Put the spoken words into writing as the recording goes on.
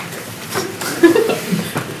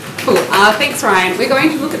Thanks, Ryan. We're going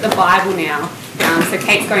to look at the Bible now. So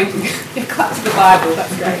Kate's going to clap to the Bible.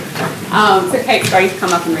 That's great. So Kate's going to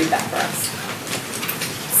come up and read that for us.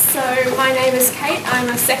 So my name is Kate. I'm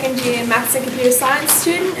a second year Maths and Computer Science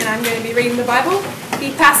student, and I'm going to be reading the Bible.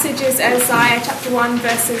 The passage is Isaiah chapter 1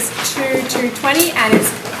 verses 2 to 20, and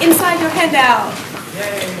it's inside your handout.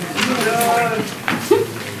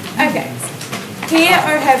 Okay. Hear,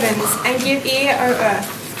 O heavens, and give ear, O earth,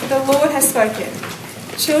 for the Lord has spoken.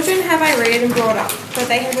 Children have I reared and brought up, but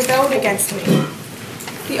they have rebelled against me.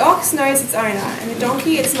 The ox knows its owner, and the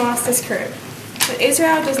donkey its master's crib. But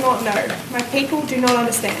Israel does not know, my people do not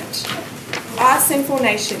understand. Our sinful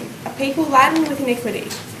nation, a people laden with iniquity,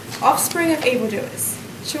 offspring of evildoers,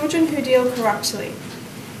 children who deal corruptly.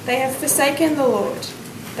 They have forsaken the Lord.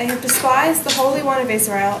 They have despised the Holy One of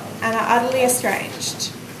Israel, and are utterly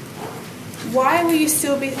estranged. Why will you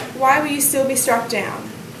still be struck down?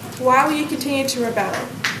 Why will you continue to rebel?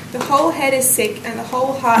 The whole head is sick, and the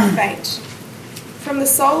whole heart faint. From the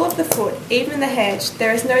sole of the foot, even the head,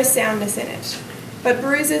 there is no soundness in it, but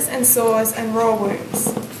bruises and sores and raw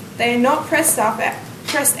wounds. They are not pressed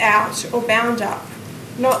out or bound up,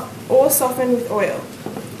 or softened with oil.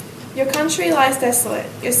 Your country lies desolate,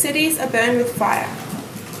 your cities are burned with fire.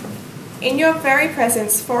 In your very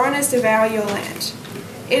presence, foreigners devour your land.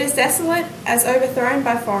 It is desolate as overthrown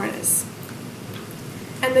by foreigners.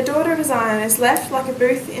 And the daughter of Zion is left like a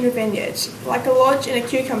booth in a vineyard, like a lodge in a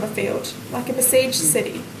cucumber field, like a besieged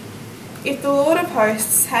city. If the Lord of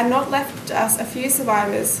hosts had not left us a few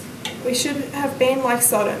survivors, we should have been like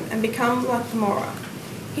Sodom and become like Gomorrah.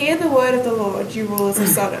 Hear the word of the Lord, you rulers of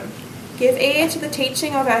Sodom. Give ear to the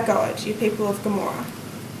teaching of our God, you people of Gomorrah.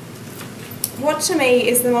 What to me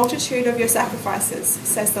is the multitude of your sacrifices,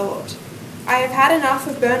 says the Lord. I have had enough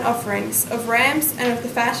of burnt offerings, of rams, and of the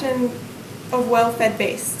fattening of well-fed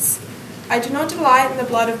beasts. I do not delight in the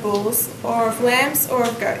blood of bulls, or of lambs, or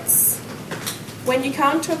of goats. When you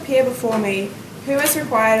come to appear before me, who has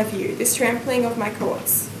required of you this trampling of my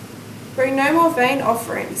courts? Bring no more vain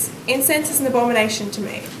offerings. Incense is an abomination to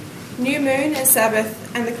me. New moon and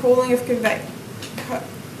Sabbath, and the calling of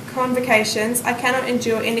convocations, I cannot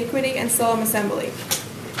endure iniquity and solemn assembly.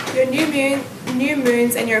 Your new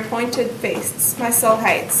moons and your appointed feasts, my soul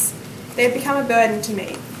hates. They have become a burden to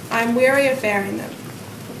me. I am weary of bearing them.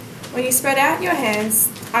 When you spread out your hands,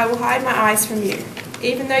 I will hide my eyes from you.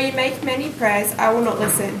 Even though you make many prayers, I will not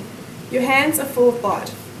listen. Your hands are full of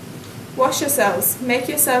blood. Wash yourselves, make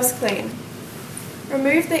yourselves clean.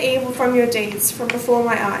 Remove the evil from your deeds, from before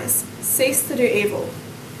my eyes. Cease to do evil.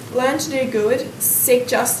 Learn to do good, seek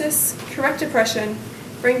justice, correct oppression,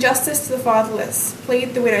 bring justice to the fatherless,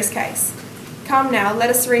 plead the widow's case. Come now, let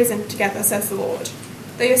us reason together, says the Lord.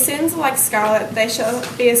 Though your sins are like scarlet, they shall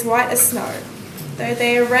be as white as snow. Though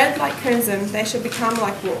they are red like crimson, they shall become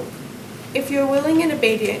like wool. If you are willing and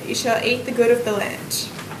obedient, you shall eat the good of the land.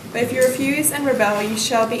 But if you refuse and rebel, you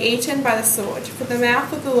shall be eaten by the sword, for the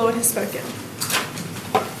mouth of the Lord has spoken.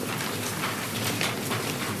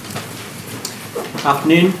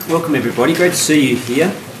 Afternoon, welcome everybody, great to see you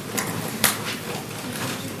here.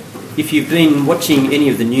 If you've been watching any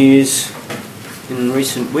of the news in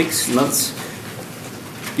recent weeks, months,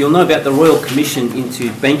 you'll know about the Royal Commission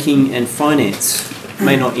into Banking and Finance. It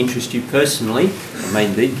may not interest you personally, or may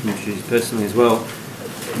indeed interest you personally as well.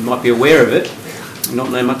 You might be aware of it and not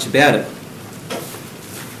know much about it.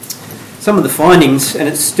 Some of the findings, and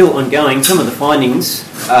it's still ongoing, some of the findings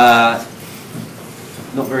are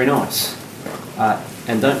not very nice.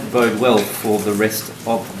 And don't bode well for the rest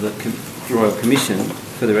of the Royal Commission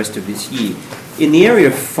for the rest of this year. In the area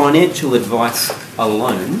of financial advice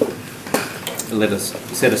alone, let us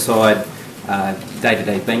set aside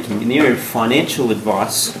day-to-day banking. In the area of financial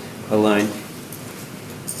advice alone,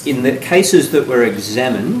 in the cases that were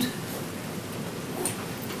examined,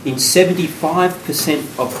 in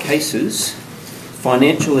 75% of cases,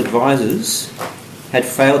 financial advisors had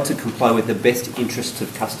failed to comply with the best interests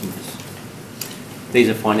of customers. These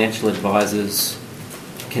are financial advisors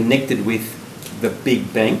connected with the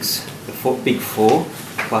big banks, the big four,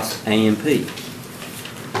 plus AMP.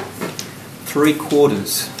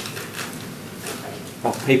 3/4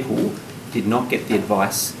 of people did not get the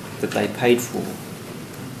advice that they paid for.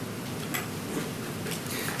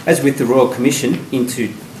 As with the Royal Commission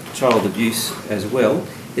into child abuse as well,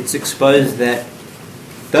 it's exposed that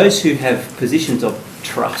those who have positions of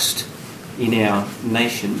trust in our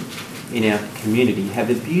nation, in our community, have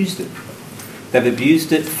abused it. They've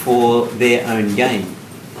abused it for their own gain.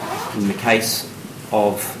 In the case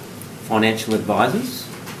of financial advisors,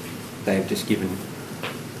 they've just given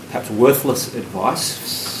perhaps worthless advice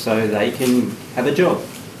so they can have a job.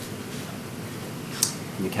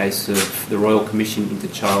 in the case of the Royal Commission into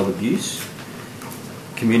Child Abuse,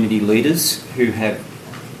 community leaders who have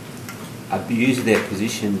abused their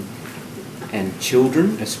position, and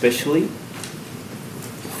children especially,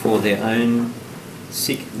 for their own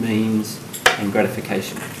sick means and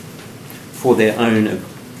gratification, for their own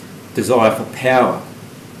desire for power.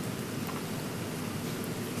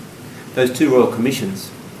 Those two Royal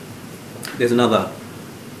Commissions, there's another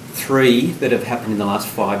 3 that have happened in the last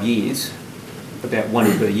 5 years, about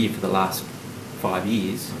 1 per year for the last 5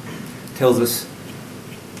 years, tells us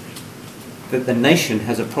that the nation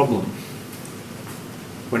has a problem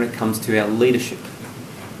when it comes to our leadership.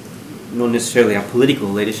 Not necessarily our political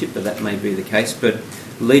leadership, but that may be the case, but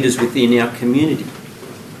leaders within our community.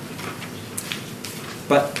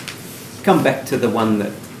 But come back to the one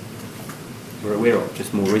that we're aware of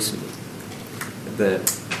just more recently, the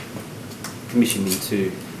Commission into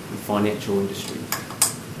the financial industry.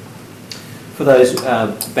 For those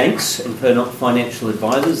banks and financial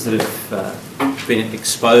advisors that have been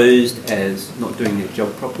exposed as not doing their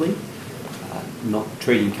job properly, not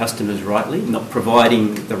treating customers rightly, not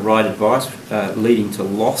providing the right advice, leading to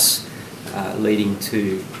loss, leading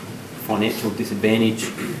to financial disadvantage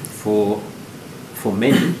for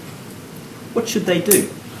many, what should they do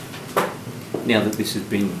now that this has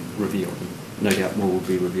been revealed? No doubt more will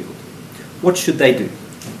be revealed. What should they do?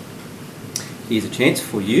 Here's a chance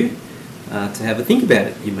for you to have a think about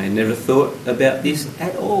it. You may never have thought about this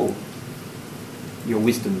at all. Your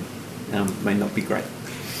wisdom may not be great.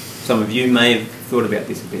 Some of you may have thought about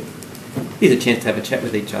this a bit. Here's a chance to have a chat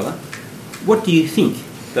with each other. What do you think,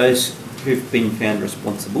 those who've been found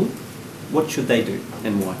responsible, what should they do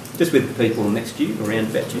and why? Just with the people next to you,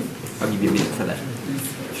 around about you. I'll give you a minute for that.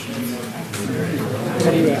 How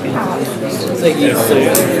do you reckon? So you sue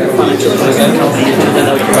financial companies, and they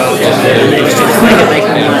know you're after, and they just make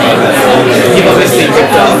money. You've obviously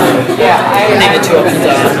ripped off. Never two options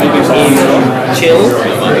are you chill,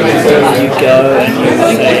 or you go and you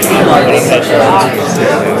say, I'm not really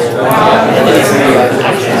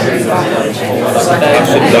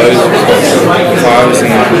Should those cars in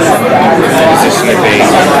the position of being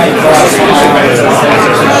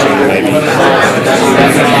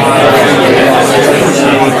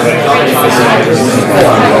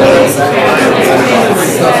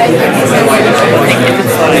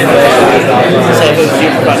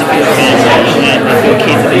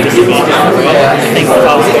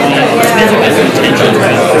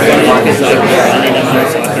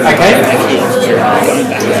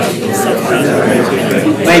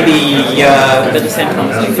Maybe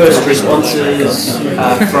first responses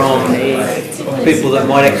from people that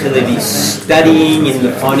might actually be studying in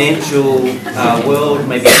the financial world,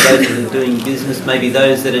 maybe those that are doing business, maybe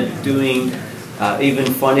those that are doing even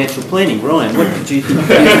financial planning. Ryan, what did you think?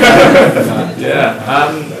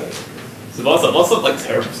 So lots of like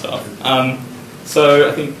terrible stuff. So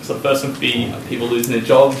I think the first one could be people losing their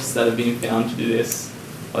jobs that have been found to do this.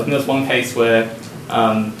 I think there's one case where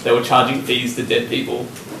they were charging fees to dead people,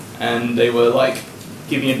 and they were like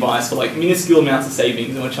giving advice for like minuscule amounts of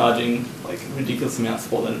savings, and were charging like ridiculous amounts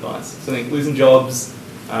for that advice. So I think losing jobs,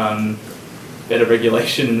 better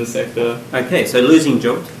regulation in the sector. Okay, so losing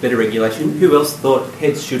jobs, better regulation. Who else thought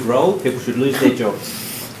heads should roll, people should lose their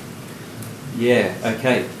jobs? Yeah,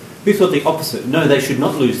 okay. Who thought the opposite? No, they should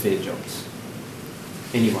not lose their jobs.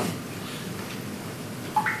 Anyone?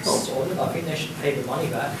 I think they should pay the money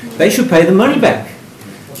back. They should pay the money back.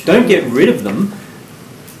 Don't get rid of them.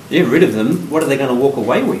 Get rid of them. What are they going to walk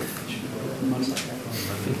away with?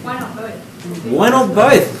 Why not both? Why not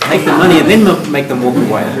both? Take the money and then make them walk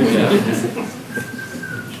away.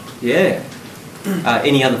 Yeah.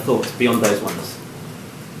 Any other thoughts beyond those ones?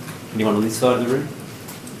 Anyone on this side of the room?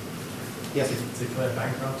 Yes, declare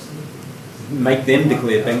bankruptcy. Make them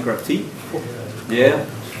declare bankruptcy. Yeah.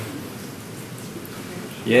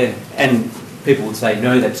 Yeah. And people would say,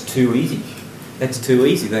 no, that's too easy. That's too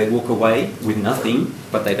easy. They walk away with nothing,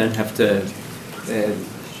 but they don't have to.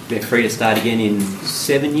 They're free to start again in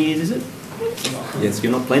 7 years, is it? Yes,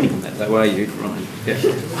 you're not planning on that, though, are you, Ryan?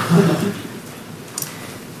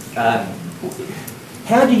 Yeah.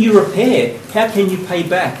 How do you repair? How can you pay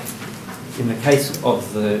back? In the case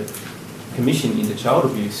of the Commission into Child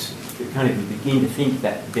Abuse, you can't even begin to think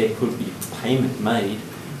that there could be payment made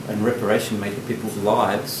and reparation made to people's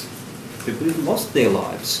lives, people who've lost their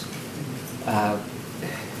lives.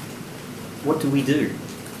 What do we do?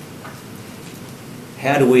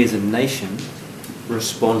 How do we as a nation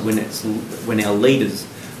respond when our leaders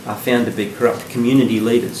are found to be corrupt, community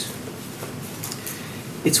leaders?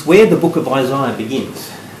 It's where the book of Isaiah begins,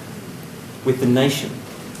 with the nation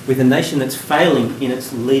that's failing in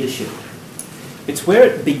its leadership. It's where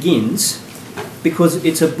it begins because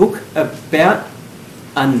it's a book about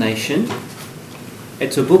a nation.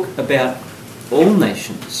 It's a book about all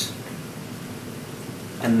nations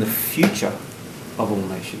and the future of all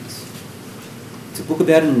nations. It's a book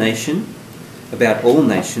about a nation, about all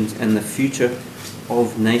nations and the future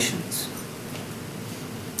of nations.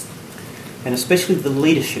 And especially the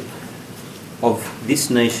leadership of this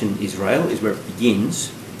nation, Israel, is where it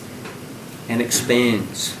begins and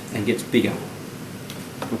expands and gets bigger.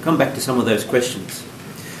 We'll come back to some of those questions.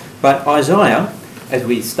 But Isaiah, as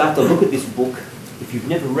we start to look at this book, if you've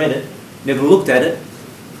never read it, never looked at it,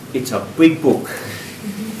 it's a big book.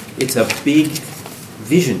 It's a big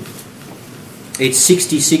vision. It's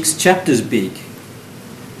 66 chapters big.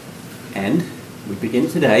 And we begin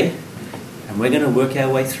today, and we're going to work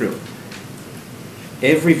our way through it.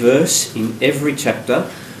 Every verse in every chapter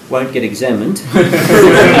won't get examined,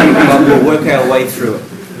 but we'll work our way through it.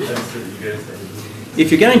 If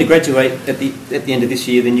you're going to graduate at the end of this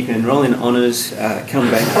year, then you can enrol in honours, come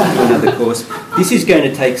back to another course. This is going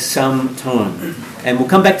to take some time. And we'll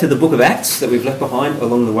come back to the book of Acts that we've left behind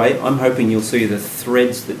along the way. I'm hoping you'll see the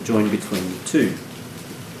threads that join between the two.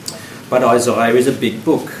 But Isaiah is a big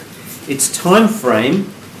book. Its time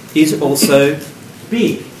frame is also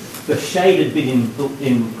big. The shaded bit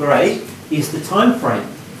in grey is the time frame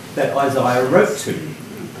that Isaiah wrote to.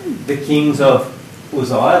 The kings of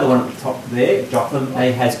Uzziah, the one at the top there, Jotham,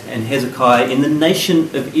 Ahaz and Hezekiah, in the nation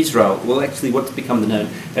of Israel. Well, actually what's become known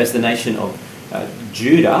as the nation of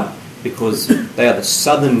Judah, because they are the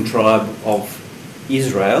southern tribe of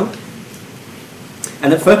Israel.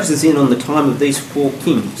 And it focuses in on the time of these four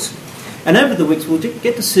kings. And over the weeks we'll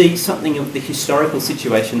get to see something of the historical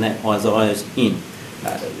situation that Isaiah's in.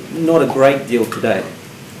 Not a great deal today.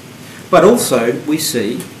 But also we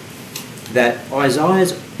see that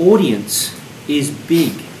Isaiah's audience is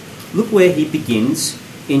big. Look where he begins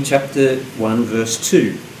in chapter 1 verse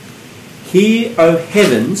 2. Hear, O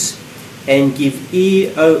heavens, and give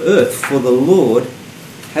ear, O earth, for the Lord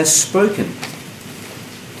has spoken.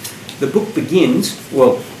 The book begins,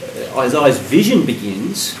 Isaiah's vision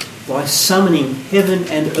begins by summoning heaven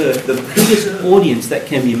and earth, the biggest audience that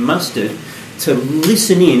can be mustered, to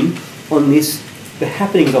listen in on the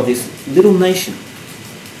happenings of this little nation,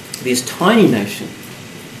 this tiny nation.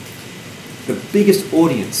 The biggest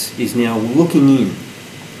audience is now looking in.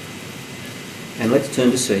 And let's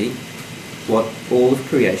turn to see what all of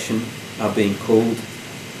creation are being called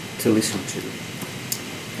to listen to.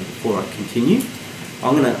 And before I continue,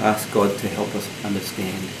 I'm going to ask God to help us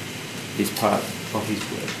understand this part of His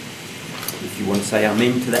Word. If you want to say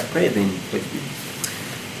amen to that prayer, then please do.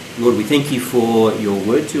 Lord, we thank you for your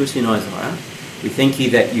word to us in Isaiah. We thank you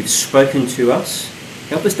that you've spoken to us.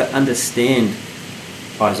 Help us to understand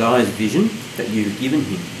Isaiah's vision that you've given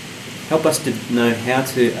him. Help us to know how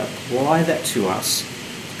to apply that to us,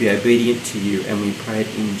 to be obedient to you, and we pray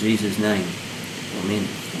it in Jesus' name. Amen.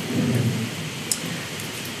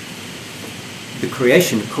 The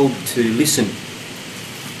creation called to listen.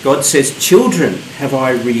 God says, children have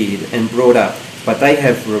I reared and brought up, but they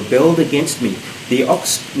have rebelled against me. The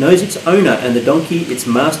ox knows its owner and the donkey its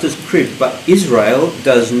master's crib, but Israel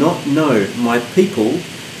does not know. My people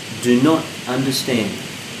do not understand.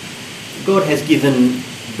 God has given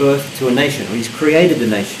birth to a nation, or he's created a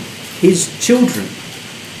nation, his children.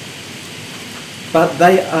 But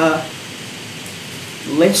they are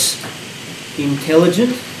less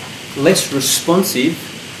intelligent, less responsive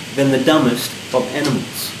than the dumbest of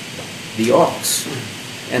animals. The ox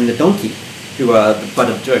and the donkey, who are the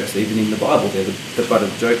butt of jokes. Even in the Bible they're the butt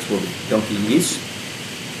of jokes, well, the donkey is.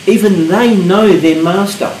 Even they know their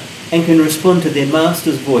master and can respond to their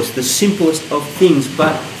master's voice, the simplest of things.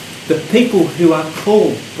 But the people who are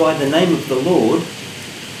called by the name of the Lord,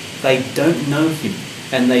 they don't know him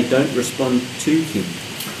and they don't respond to him.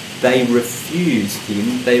 They refuse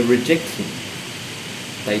him, they reject him.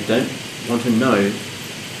 They don't want to know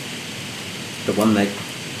the one they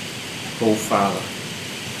call Father.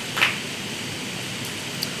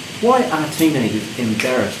 Why are teenagers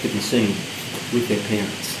embarrassed to be seen with their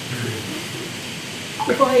parents?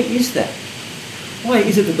 Why is that? Why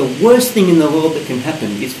is it that the worst thing in the world that can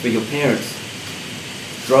happen is for your parents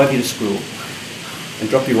to drive you to school and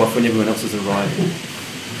drop you off when everyone else has arrived?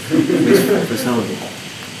 At least for some of them.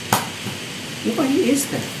 Why is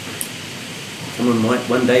that? Someone might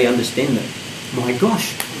one day understand that. My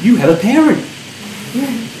gosh, you have a parent.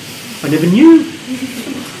 Yeah, I never knew.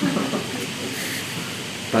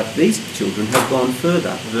 But these children have gone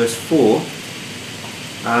further. Verse 4,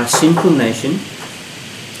 a sinful nation,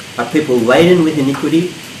 a people laden with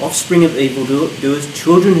iniquity, offspring of evildoers,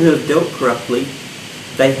 children who have dealt corruptly,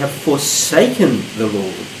 They have forsaken the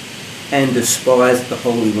Lord and despised the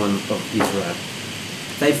Holy One of Israel.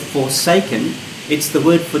 They've forsaken, it's the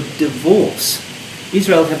word for divorce.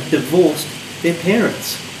 Israel have divorced their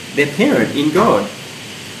parents, their parent in God.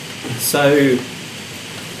 So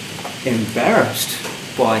embarrassed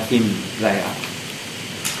by him they are.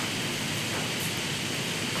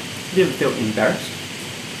 Have you ever felt embarrassed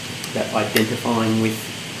about identifying with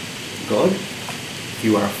God? If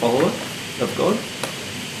you are a follower of God?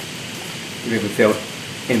 Have you ever felt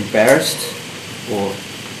embarrassed or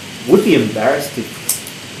would be embarrassed if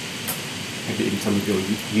maybe even some of your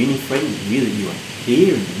uni friends knew that you were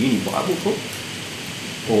here in the uni Bible talk?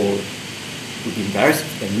 Or would be embarrassed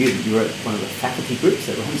if they knew that you were at one of the faculty groups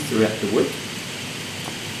that runs throughout the week?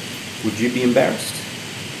 Would you be embarrassed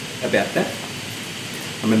about that?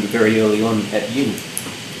 I remember very early on at uni,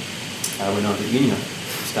 when I was at uni, I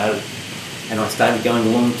started going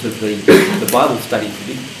along to the Bible studies,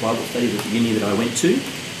 the big Bible studies at the uni that I went to,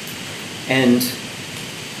 and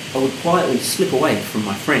I would quietly slip away from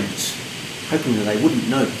my friends, hoping that they wouldn't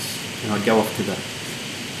notice, and I'd go off to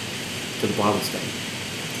the Bible study.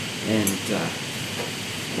 And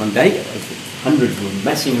one day, hundreds were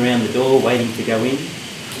massing around the door, waiting to go in,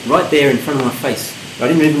 right there in front of my face. I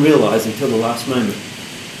didn't even realise until the last moment.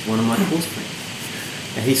 One of my course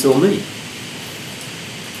friends, and he saw me.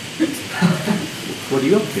 What are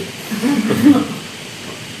you up to?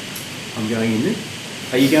 I'm going in there.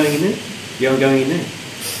 Are you going in there? Yeah, I'm going in there.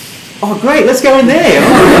 Oh, great, let's go in there.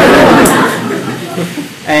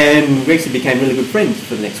 And we actually became really good friends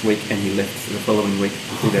for the next week, and he left for the following week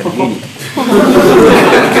to go to uni.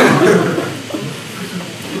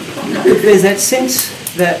 There's that sense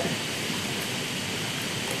that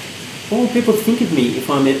all people think of me if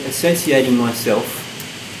I'm associating myself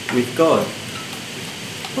with God.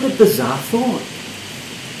 What a bizarre thought.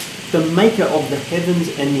 The maker of the heavens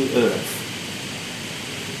and the earth.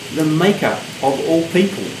 The maker of all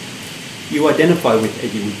people. You identify with,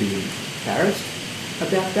 and you would be embarrassed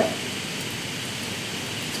about that.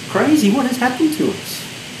 It's crazy what has happened to us.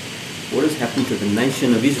 What has happened to the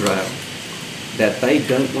nation of Israel that they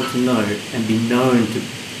don't want to know and be known to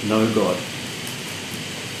know God.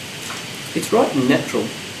 It's right and natural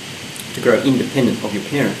to grow independent of your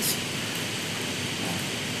parents.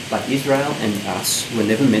 But Israel and us were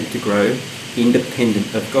never meant to grow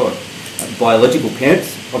independent of God. Biological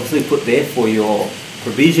parents obviously put there for your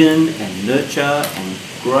provision and nurture and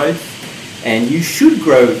growth, and you should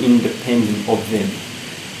grow independent of them.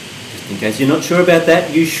 Just in case you're not sure about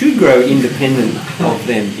that, you should grow independent of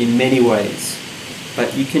them in many ways.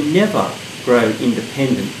 But you can never grow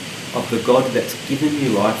independent of the God that's given you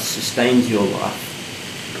life, sustains your life,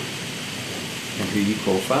 and who you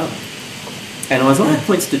call Father. And Isaiah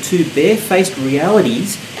points to two barefaced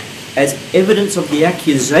realities as evidence of the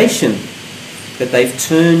accusation that they've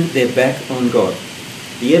turned their back on God.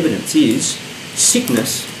 The evidence is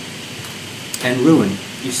sickness and ruin.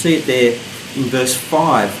 You see it there in verse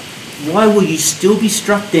 5. Why will you still be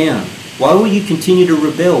struck down? Why will you continue to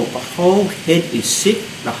rebel? The whole head is sick,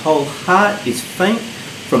 the whole heart is faint.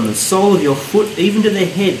 From the sole of your foot even to the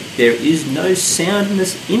head, there is no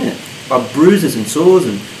soundness in it, but bruises and sores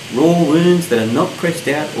and raw wounds that are not pressed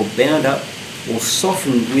out or bound up or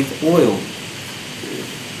softened with oil.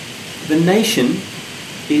 The nation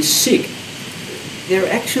is sick.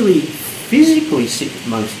 They're actually physically sick,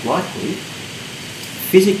 most likely,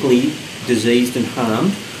 physically diseased and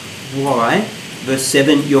harmed. Why? Verse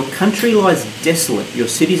 7, your country lies desolate, your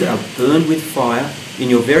cities are burned with fire. In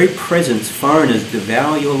your very presence, foreigners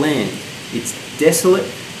devour your land. It's desolate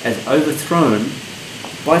as overthrown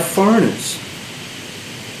by foreigners.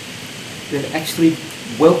 They've actually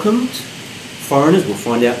welcomed foreigners, we'll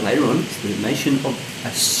find out later on, it's the nation of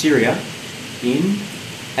Assyria in,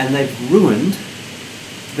 and they've ruined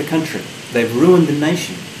the country. They've ruined the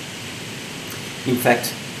nation. In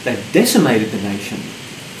fact, they've decimated the nation,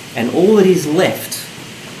 and all that is left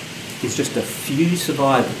is just a few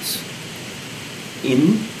survivors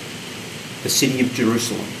in the city of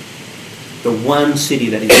Jerusalem. The one city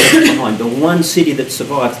that is left behind, the one city that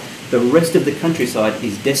survives. The rest of the countryside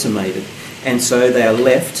is decimated. And so they are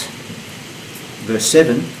left, verse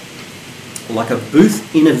 7, like a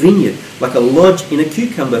booth in a vineyard, like a lodge in a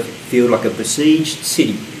cucumber field, like a besieged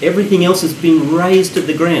city. Everything else has been razed to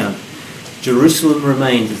the ground. Jerusalem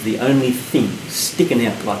remains as the only thing sticking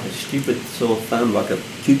out like a stupid sore thumb, like a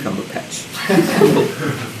cucumber patch.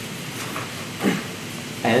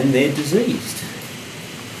 And they're diseased.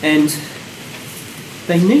 And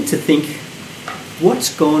they need to think,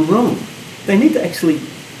 what's gone wrong? They need to actually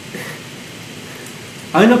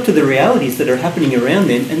own up to the realities that are happening around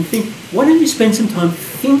them and think, Why don't you spend some time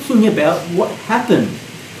thinking about what happened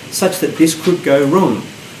such that this could go wrong,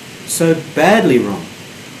 so badly wrong?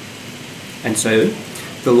 And so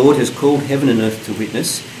the Lord has called heaven and earth to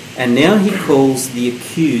witness, and now he calls the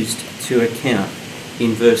accused to account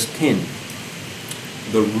in verse 10.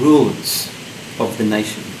 The rulers of the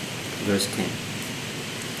nation, verse 10.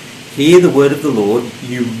 Hear the word of the Lord,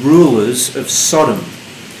 you rulers of Sodom.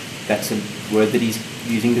 That's a word that he's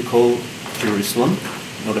using to call Jerusalem.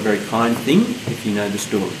 Not a very kind thing if you know the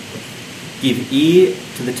story. Give ear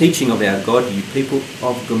to the teaching of our God, you people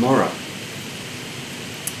of Gomorrah.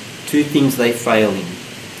 Two things they fail in.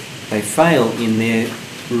 They fail in their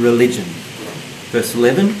religion. Verse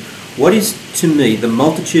 11, what is to me the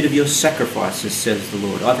multitude of your sacrifices, says the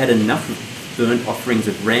Lord. I've had enough of burnt offerings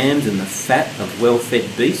of rams and the fat of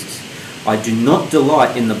well-fed beasts. I do not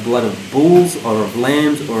delight in the blood of bulls or of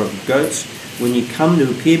lambs or of goats. When you come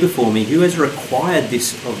to appear before me, who has required of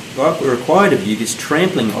you this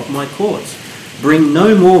trampling of my courts? Bring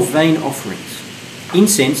no more vain offerings.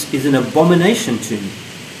 Incense is an abomination to me.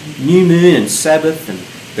 New moon and Sabbath and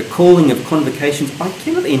the calling of convocations. I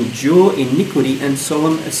cannot endure iniquity and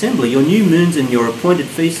solemn assembly. Your new moons and your appointed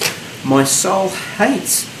feasts, my soul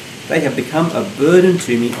hates. They have become a burden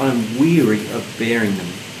to me. I am weary of bearing them.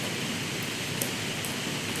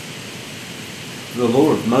 The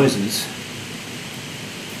law of Moses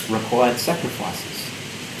required sacrifices.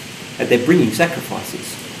 And they're bringing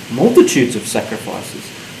sacrifices, multitudes of sacrifices.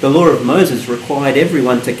 The law of Moses required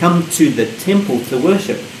everyone to come to the temple to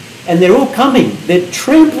worship. And they're all coming. They're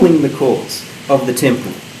trampling the courts of the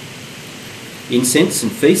temple. Incense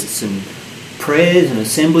and feasts and prayers and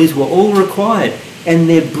assemblies were all required. And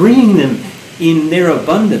they're bringing them in their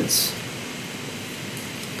abundance.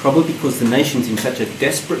 Probably because the nation's in such a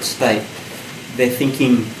desperate state, they're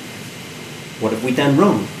thinking, what have we done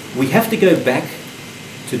wrong? We have to go back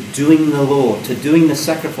to doing the law, to doing the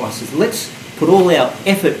sacrifices. Let's put all our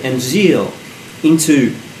effort and zeal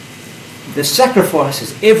into the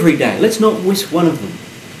sacrifices every day. Let's not miss one of them.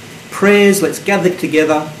 Prayers, let's gather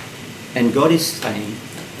together. And God is saying,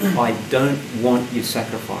 I don't want your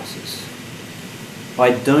sacrifices.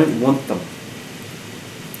 I don't want them.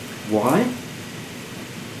 Why?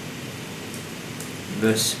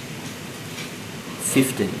 Verse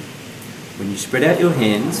 15. When you spread out your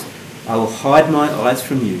hands, I will hide my eyes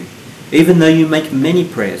from you. Even though you make many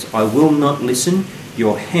prayers, I will not listen.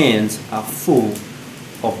 Your hands are full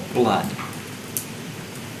of blood.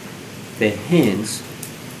 Their hands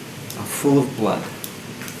are full of blood.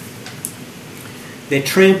 They're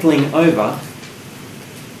trampling over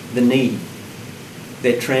the needy.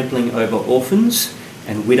 They're trampling over orphans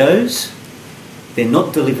and widows. They're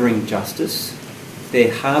not delivering justice.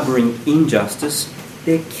 They're harbouring injustice.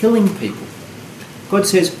 They're killing people. God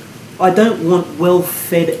says, I don't want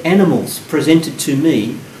well-fed animals presented to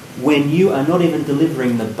me when you are not even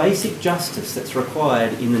delivering the basic justice that's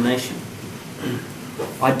required in the nation.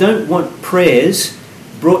 I don't want prayers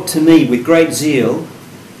brought to me with great zeal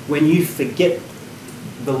when you forget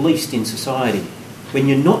the least in society, when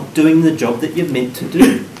you're not doing the job that you're meant to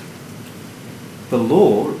do. The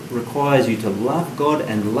law requires you to love God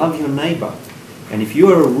and love your neighbour. And if you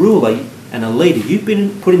are a ruler and a leader, you've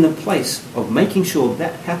been put in the place of making sure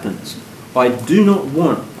that happens. I do not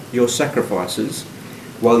want your sacrifices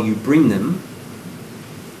while you bring them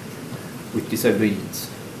with disobedience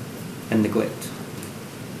and neglect.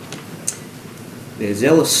 They're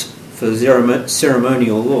zealous for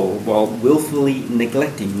ceremonial law while willfully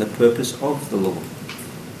neglecting the purpose of the law.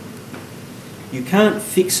 You can't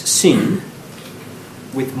fix sin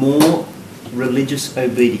with more religious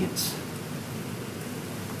obedience.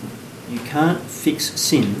 You can't fix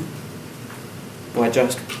sin by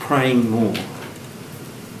just praying more.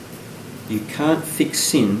 You can't fix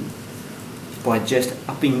sin by just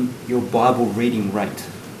upping your Bible reading rate.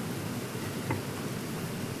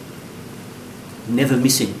 Never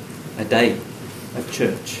missing a day of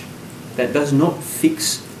church. That does not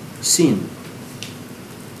fix sin.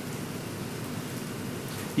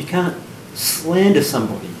 You can't slander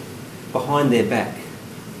somebody behind their back,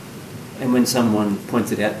 and when someone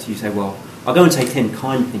points it out to you, say, well, I'll go and say 10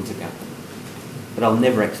 kind things about them, but I'll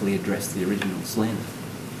never actually address the original slander.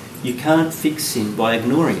 You can't fix sin by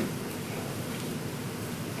ignoring it.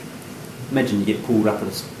 Imagine you get pulled up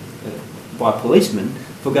by a policeman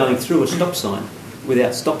for going through a stop sign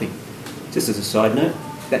without stopping. Just as a side note,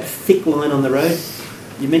 that thick line on the road,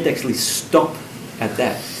 you're meant to actually stop at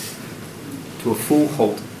that to a full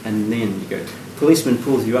halt, and then you go. Policeman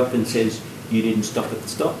pulls you up and says, you didn't stop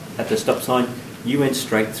at the stop sign, you went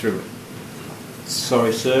straight through it.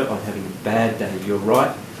 Sorry sir, I'm having a bad day. You're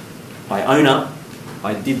right. I own up.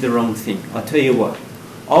 I did the wrong thing. I tell you what,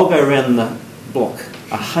 I'll go around the block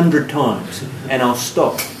 100 times and I'll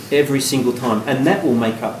stop every single time, and that will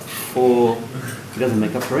make up for... It doesn't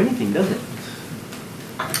make up for anything, does it?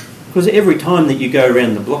 Because every time that you go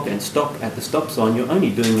around the block and stop at the stop sign, you're only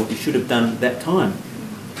doing what you should have done at that time.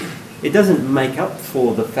 It doesn't make up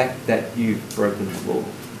for the fact that you've broken the law.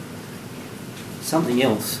 Something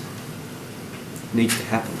else needs to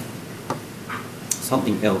happen.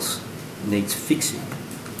 Something else needs fixing.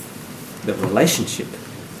 The relationship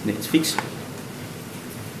needs fixing.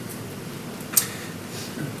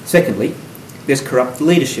 Secondly, there's corrupt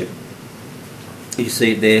leadership. You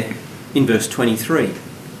see it there in verse 23.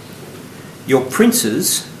 Your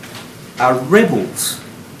princes are rebels.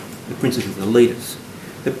 The princes are the leaders.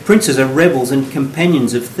 The princes are rebels and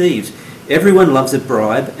companions of thieves. Everyone loves a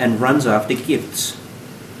bribe and runs after gifts.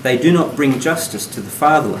 They do not bring justice to the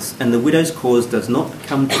fatherless, and the widow's cause does not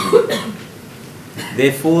come to them.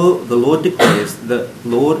 Therefore, the Lord declares, the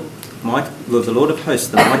Lord of hosts,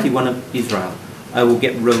 the mighty one of Israel, I will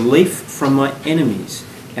get relief from my enemies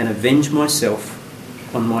and avenge myself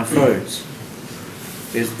on my foes.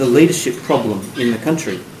 There's the leadership problem in the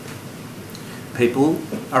country. People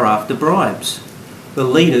are after bribes. The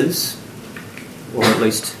leaders, or at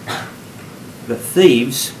least the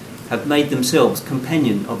thieves, have made themselves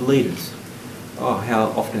companion of leaders. Oh, how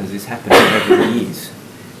often has this happened over the years?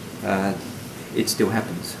 It still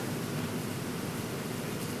happens.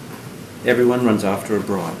 Everyone runs after a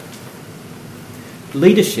bribe.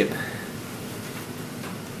 Leadership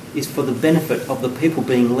is for the benefit of the people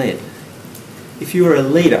being led. If you are a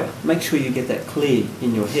leader, make sure you get that clear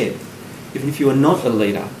in your head. Even if you are not a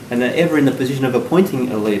leader and are ever in the position of appointing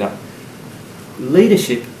a leader,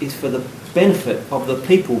 leadership is for the benefit of the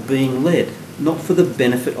people being led, not for the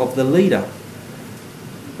benefit of the leader.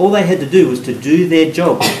 All they had to do was to do their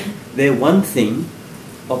job, their one thing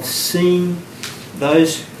of seeing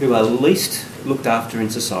those who are least looked after in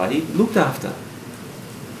society looked after,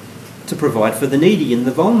 to provide for the needy and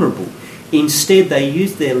the vulnerable. Instead, they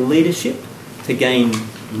used their leadership to gain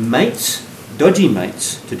mates, dodgy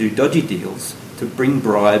mates, to do dodgy deals, to bring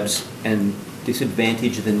bribes and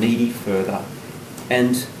disadvantage the needy further,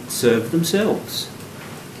 and serve themselves.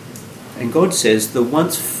 And God says the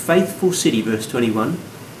once faithful city, verse 21,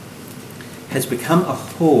 has become a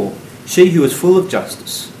whore, she who was full of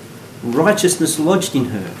justice, righteousness lodged in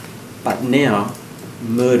her, but now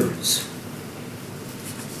murderers.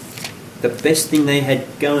 The best thing they had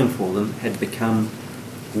going for them had become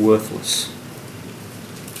worthless.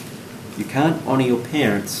 You can't honour your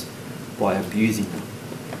parents by abusing them.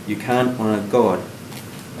 You can't honour God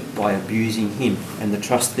by abusing Him and the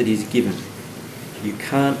trust that He's given. You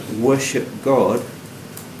can't worship God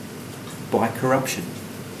by corruption.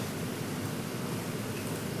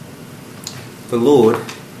 The Lord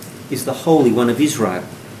is the Holy One of Israel,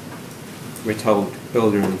 we're told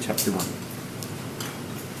earlier in chapter 1.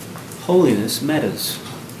 Holiness matters.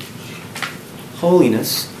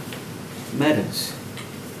 Holiness matters.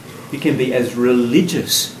 You can be as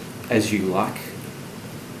religious as you like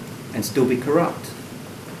and still be corrupt.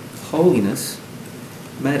 Holiness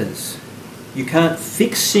matters. You can't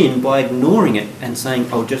fix sin by ignoring it and saying,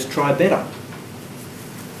 I'll just try better.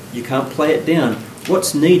 You can't play it down.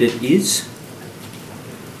 What's needed is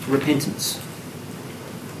repentance.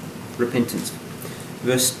 Repentance.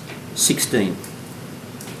 Verse 16.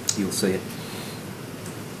 You'll see it.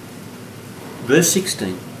 Verse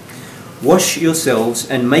 16. Wash yourselves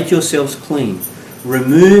and make yourselves clean.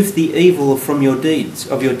 Remove the evil from your deeds,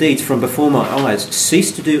 from before my eyes.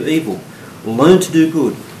 Cease to do evil. Learn to do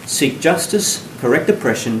good. Seek justice, correct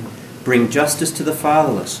oppression, bring justice to the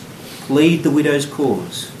fatherless. Plead the widow's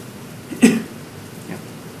cause. Yeah.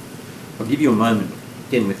 I'll give you a moment,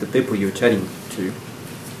 again, with the people you're chatting to.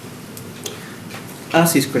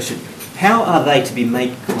 Ask this question. How are they to be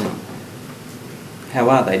made clean? How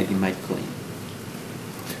are they to be made clean?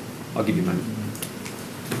 I'll give you a moment.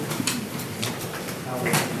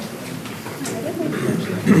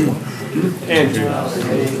 Andrew.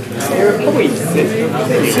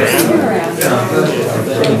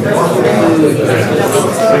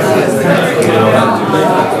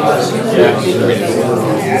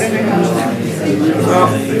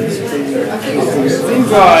 Seems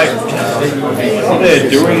like what they're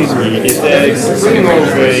doing is they're bringing all the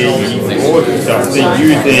laws and stuff. They're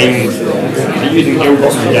using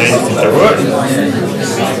ill-gotten gains to do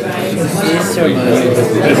it. ceremonial.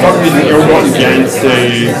 Det är faktiskt något against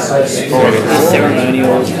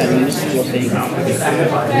Ceremonial administrative thing.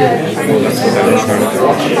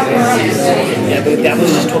 Yeah, but that was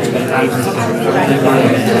just talks about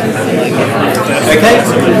Okay.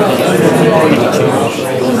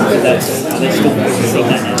 They still see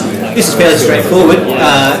that now. This is fairly straightforward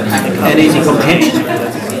and easy comprehension.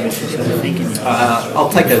 I'll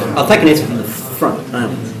take an answer from the front.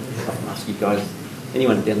 I'll ask you guys,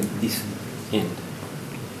 anyone down this end.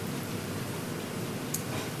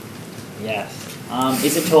 Yes.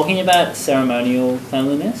 Is it talking about ceremonial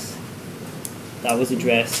cleanliness? That was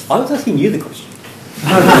addressed. I was asking you the question.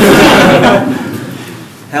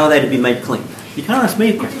 How are they to be made clean? You can't ask me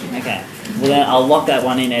a question. Okay. Well then I'll lock that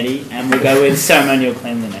one in, Eddie, and we'll go with ceremonial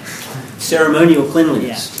cleanliness. Ceremonial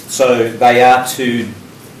cleanliness. Yeah. So they are to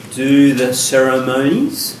do the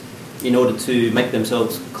ceremonies in order to make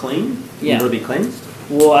themselves clean, Yeah. in order to be cleansed.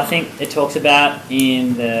 Well, I think it talks about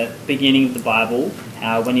in the beginning of the Bible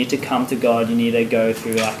how when you're to come to God, you need to go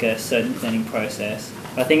through like a certain cleaning process.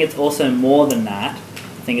 But I think it's also more than that.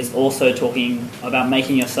 I think it's also talking about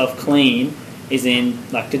making yourself clean, is in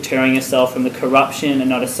like deterring yourself from the corruption and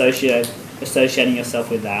not associating yourself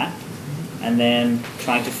with that, and then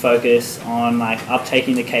trying to focus on like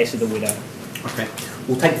uptaking the case of the widow. Okay.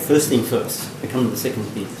 We'll take the first thing first and come to the second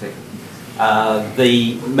thing second.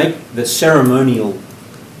 The ceremonial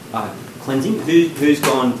cleansing. Who's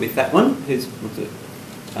gone with that one? What's it?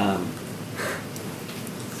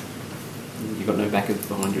 You've got no backers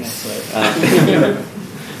behind you.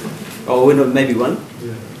 Maybe one.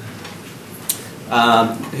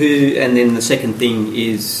 And then the second thing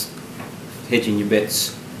is hedging your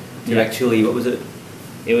bets. To actually, what was it?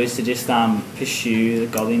 It was to just pursue the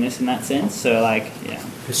godliness in that sense. So like, yeah.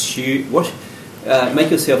 Pursue what?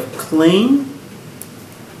 Make yourself clean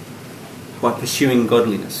by pursuing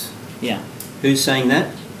godliness. Yeah. Who's saying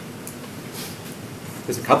that?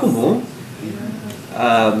 There's a couple more.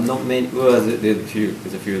 Not many. Well, there's a few.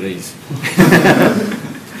 There's a few of these.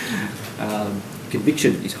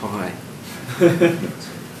 Conviction is high.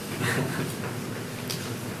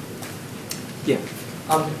 Yeah.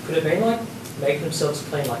 Could it mean like make themselves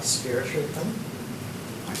clean, like spiritually clean?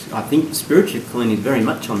 I think spiritual clean is very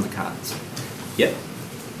much on the cards. Yeah.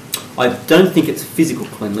 I don't think it's physical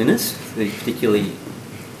cleanliness that he's particularly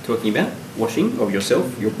talking about, washing of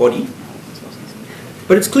yourself, your body.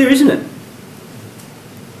 But it's clear, isn't it?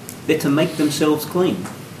 They're to make themselves clean.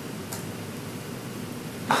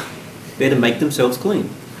 They're to make themselves clean.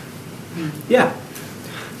 Yeah.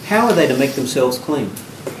 How are they to make themselves clean?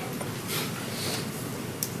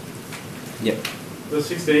 Yep. Verse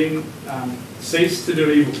 16, cease to do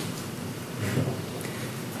evil.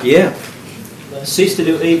 Yeah. Cease to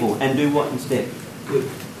do evil and do what instead? Good.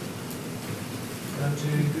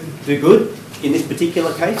 Do good. In this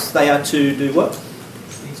particular case, they are to do what?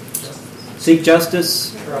 Seek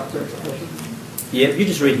justice. Yeah, you're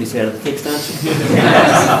just reading this out of the text, aren't you?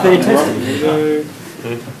 Fantastic.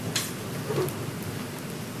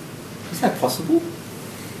 Is that possible?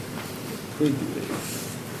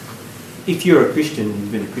 If you're a Christian,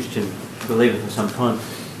 you've been a Christian believer for some time,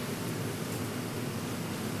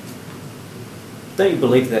 don't you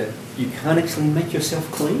believe that you can't actually make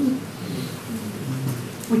yourself clean?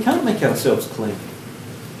 We can't make ourselves clean.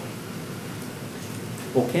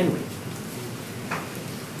 Or can we?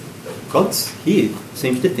 God here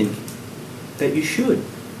seems to think that you should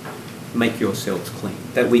make yourselves clean,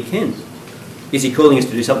 that we can. Is he calling us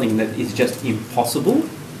to do something that is just impossible?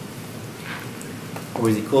 Or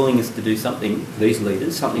is he calling us to do something, these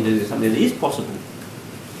leaders, something that is possible?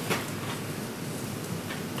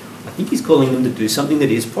 I think he's calling them to do something that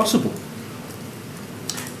is possible.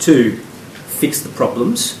 To fix the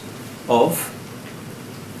problems of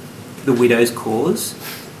the widow's cause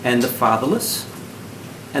and the fatherless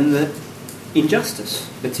and the injustice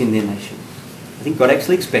that's in their nation. I think God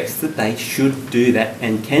actually expects that they should do that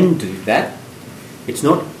and can do that. It's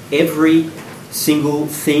not every single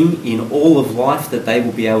thing in all of life that they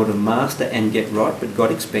will be able to master and get right, but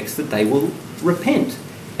God expects that they will repent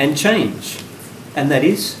and change. And that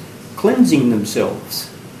is cleansing themselves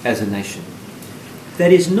as a nation.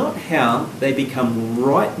 That is not how they become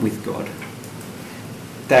right with God.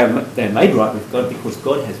 They're made right with God because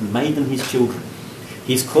God has made them his children.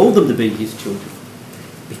 He's called them to be his children.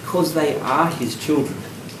 Because they are his children,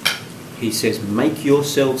 he says, make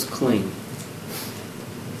yourselves clean.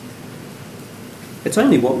 It's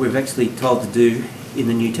only what we're actually told to do in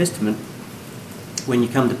the New Testament when you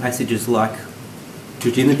come to passages like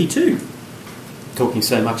 2 Timothy 2, talking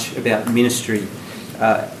so much about ministry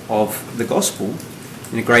of the gospel.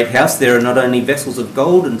 In a great house there are not only vessels of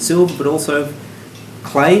gold and silver, but also of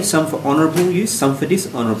clay, some for honourable use, some for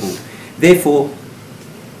dishonourable. Therefore,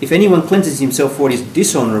 if anyone cleanses himself for what is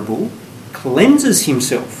dishonourable, cleanses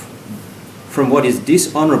himself from what is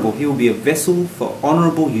dishonourable, he will be a vessel for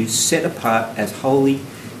honourable use, set apart as holy,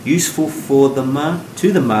 useful for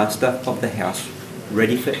to the master of the house,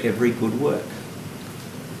 ready for every good work.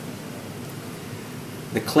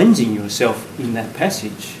 The cleansing yourself in that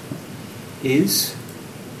passage is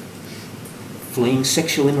fleeing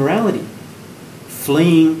sexual immorality,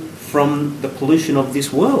 fleeing from the pollution of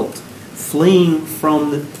this world, fleeing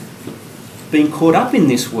from being caught up in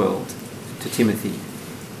this world, to Timothy.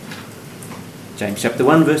 James chapter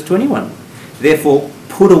 1 verse 21. Therefore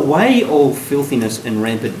put away all filthiness and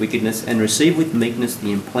rampant wickedness, and receive with meekness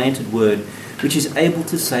the implanted word, which is able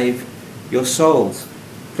to save your souls.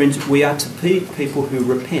 Friends, we are to be people who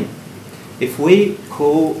repent. If we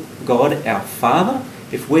call God our Father,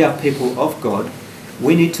 if we are people of God,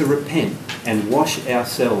 we need to repent and wash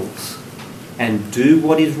ourselves and do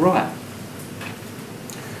what is right.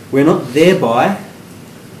 We're not thereby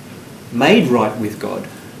made right with God.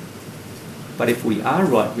 But if we are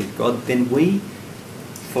right with God, then we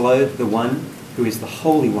follow the one who is the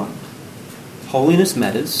Holy One. Holiness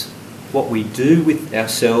matters. What we do with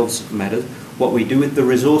ourselves matters. What we do with the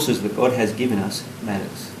resources that God has given us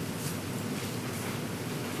matters.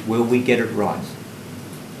 Will we get it right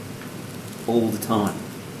all the time?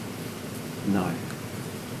 No.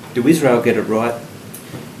 Do Israel get it right?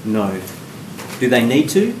 No. Do they need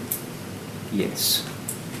to? Yes.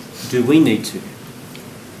 Do we need to?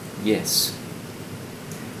 Yes.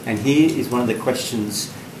 And here is one of the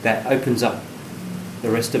questions that opens up the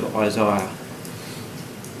rest of Isaiah.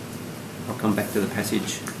 I'll come back to the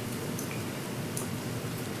passage.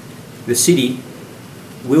 The city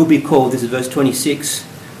will be called, this is verse 26,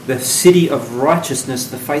 the city of righteousness,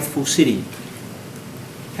 the faithful city.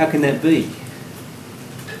 How can that be?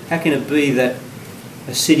 How can it be that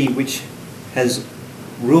a city which has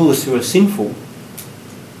rulers who are sinful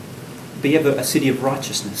be ever a city of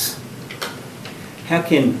righteousness? How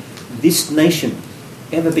can this nation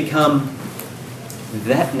ever become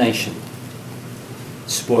that nation?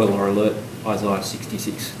 Spoiler alert, Isaiah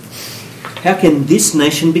 66. How can this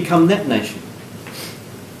nation become that nation?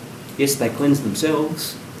 Yes, they cleanse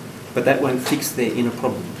themselves, but that won't fix their inner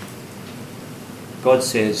problem. God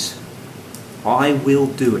says, I will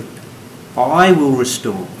do it. I will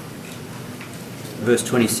restore. Verse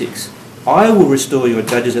 26. I will restore your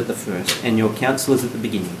judges at the first, and your counsellors at the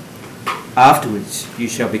beginning. Afterwards you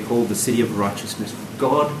shall be called the city of righteousness.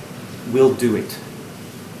 God will do it.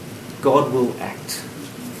 God will act.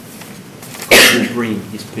 God will bring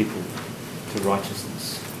his people to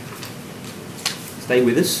righteousness. Stay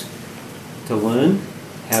with us to learn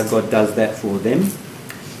how God does that for them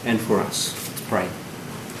and for us. Let's pray.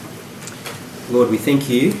 Lord, we thank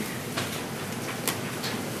you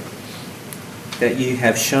that you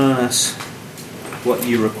have shown us what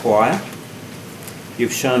you require.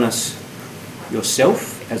 You've shown us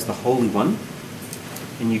yourself as the Holy One,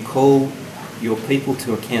 and you call your people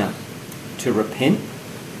to account, to repent,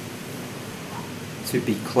 to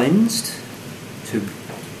be cleansed, to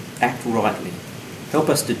act rightly. Help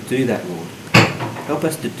us to do that, Lord. Help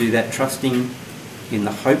us to do that, trusting in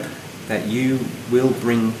the hope that you will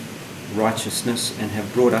bring righteousness and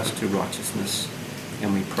have brought us to righteousness.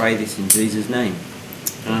 And we pray this in Jesus' name.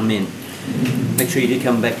 Amen. Make sure you do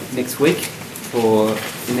come back next week for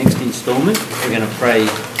the next instalment. We're going to pray.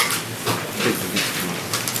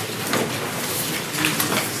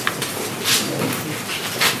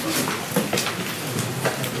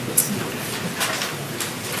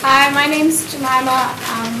 Hi, my name's Jemima.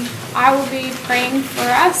 I will be praying for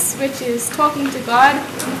us, which is talking to God.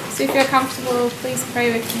 So if you're comfortable, please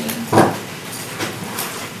pray with me.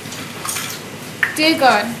 Dear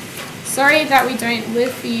God, sorry that we don't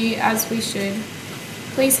live for you as we should.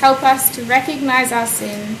 Please help us to recognize our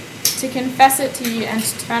sin, to confess it to you, and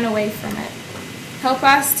to turn away from it. Help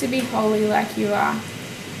us to be holy like you are.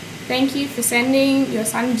 Thank you for sending your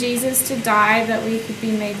Son Jesus to die that we could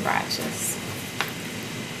be made righteous.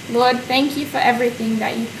 Lord, thank you for everything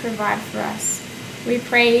that you provide for us. We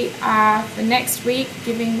pray for next week,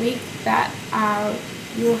 Giving Week, that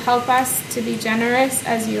you will help us to be generous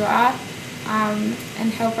as you are,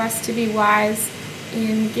 and help us to be wise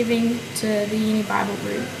in giving to the Uni Bible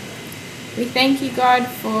Group. We thank you, God,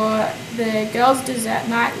 for the girls' dessert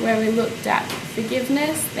night where we looked at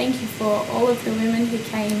forgiveness. Thank you for all of the women who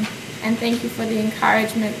came, and thank you for the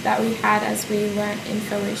encouragement that we had as we learnt in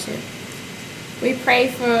fellowship. We pray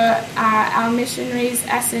for our missionaries,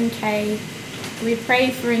 SNK, We pray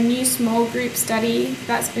for a new small group study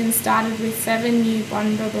that's been started with 7 new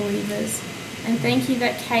Bonda believers. And thank you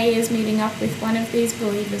that Kay is meeting up with one of these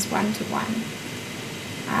believers one-to-one.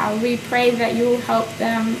 We pray that you will help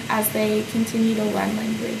them as they continue to learn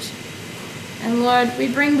language. And Lord, we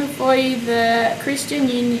bring before you the Christian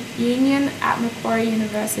Union at Macquarie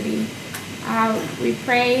University. We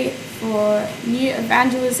pray for new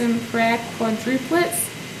evangelism prayer quadruplets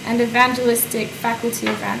and evangelistic faculty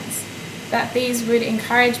events, that these would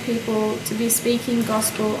encourage people to be speaking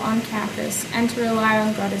gospel on campus and to rely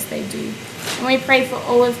on God as they do. And we pray for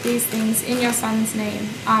all of these things in your Son's name.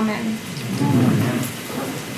 Amen.